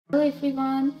Hello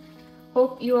everyone,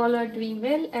 hope you all are doing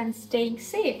well and staying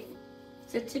safe.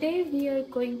 So today we are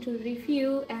going to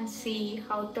review and see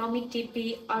how Tommee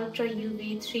Tippee Ultra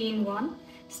UV 3-in-1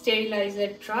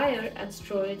 sterilizer dryer and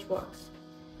storage works.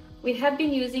 We have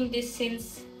been using this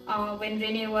since when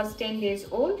Renee was 10 days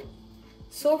old.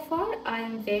 So far I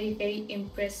am very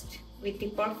impressed with the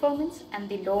performance and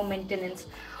the low maintenance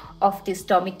of this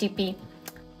Tommee Tippee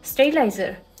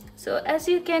sterilizer. So as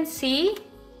you can see,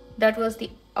 that was the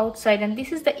outside and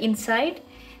this is the inside,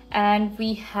 and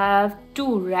we have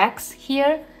two racks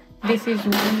here. This is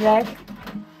one rack,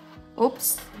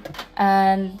 oops,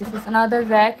 and this is another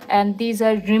rack, and these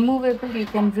are removable. You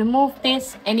can remove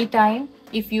this anytime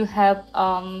if you have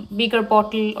bigger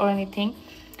bottle or anything,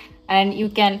 and you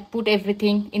can put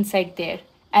everything inside there.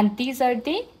 And these are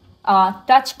the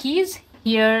touch keys.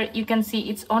 Here you can see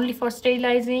it's only for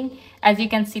sterilizing. As you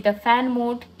can see, the fan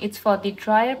mode, it's for the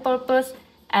dryer purpose,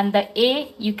 and the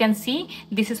A, you can see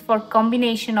this is for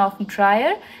combination of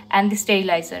dryer and the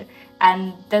sterilizer.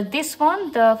 And this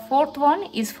one, the fourth one,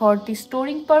 is for the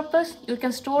storing purpose. You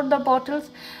can store the bottles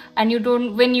and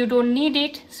when you don't need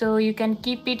it, so you can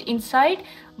keep it inside.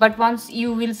 But once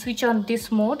you will switch on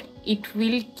this mode, it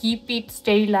will keep it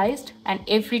sterilized, and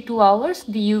every 2 hours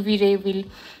the UV ray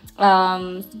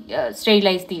will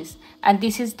sterilize these. And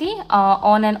this is the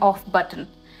on and off button.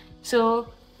 So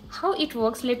how it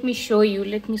works, let me show you.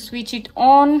 Let me switch it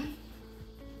on.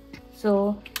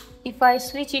 So if I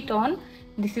switch it on,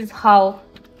 this is how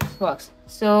it works.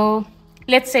 So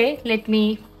let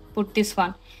me put this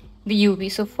one, the UV.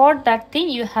 So for that thing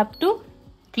you have to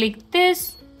click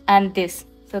this and this.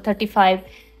 So 35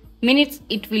 minutes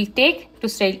it will take to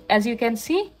stay. As you can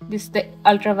see, this is the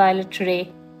ultraviolet ray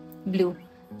blue.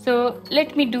 So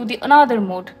let me do the another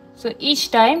mode. So each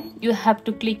time you have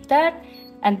to click that,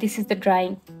 and this is the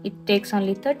drying. It takes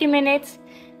only 30 minutes.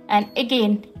 And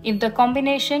again, if the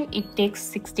combination, it takes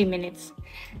 60 minutes.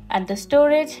 And the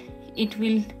storage, it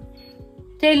will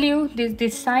tell you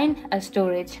this sign as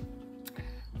storage.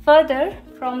 Further,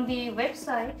 from the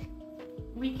website,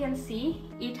 we can see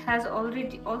it has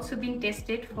already also been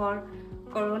tested for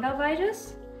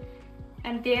coronavirus,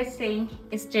 and they are saying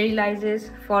it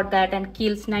sterilizes for that and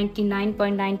kills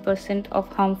 99.9%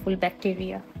 of harmful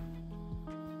bacteria.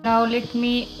 Now let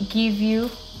me give you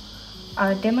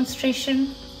a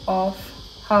demonstration of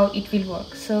how it will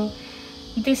work. So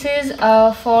this is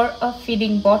for a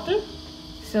feeding bottle.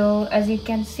 So as you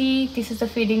can see, this is the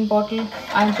feeding bottle.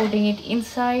 I'm putting it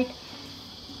inside.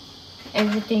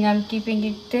 Everything I'm keeping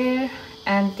it there,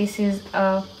 and this is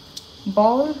a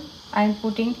bowl I'm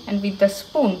putting, and with the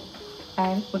spoon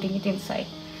I'm putting it inside.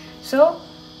 So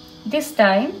this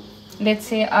time, let's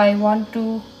say I want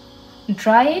to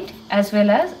dry it as well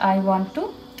as I want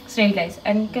to sterilize,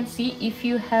 and you can see if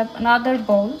you have another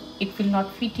bowl, it will not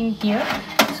fit in here.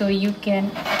 So you can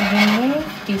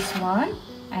remove this one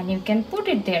and you can put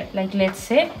it there. Like let's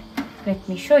say, let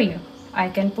me show you, I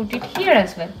can put it here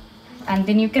as well, and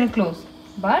then you can close.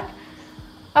 But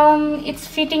it's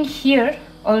fitting here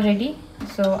already,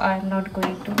 so I'm not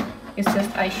going to. It's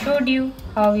just I showed you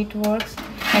how it works,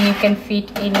 and you can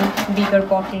fit any bigger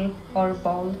bottle or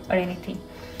bowl or anything.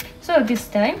 So this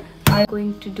time I'm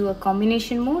going to do a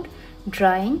combination mode,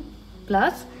 drying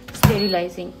plus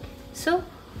sterilizing. So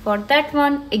for that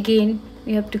one, again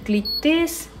we have to click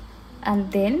this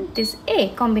and then this A,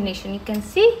 combination. You can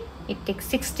see it takes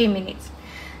 60 minutes.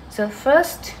 So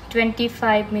first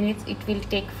 25 minutes it will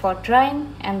take for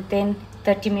drying, and then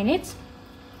 35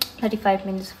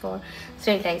 minutes for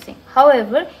sterilizing.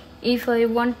 However, if I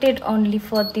wanted only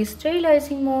for this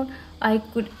sterilizing mode, I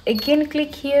could again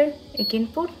click here, again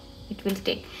put, it will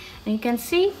take. And you can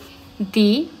see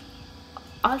the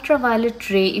ultraviolet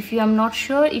ray. If you are not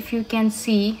sure if you can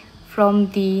see from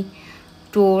the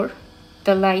door,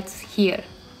 the lights here,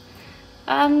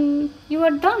 you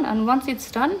are done. And once it's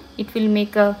done, it will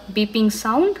make a beeping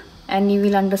sound and you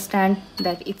will understand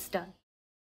that it's done.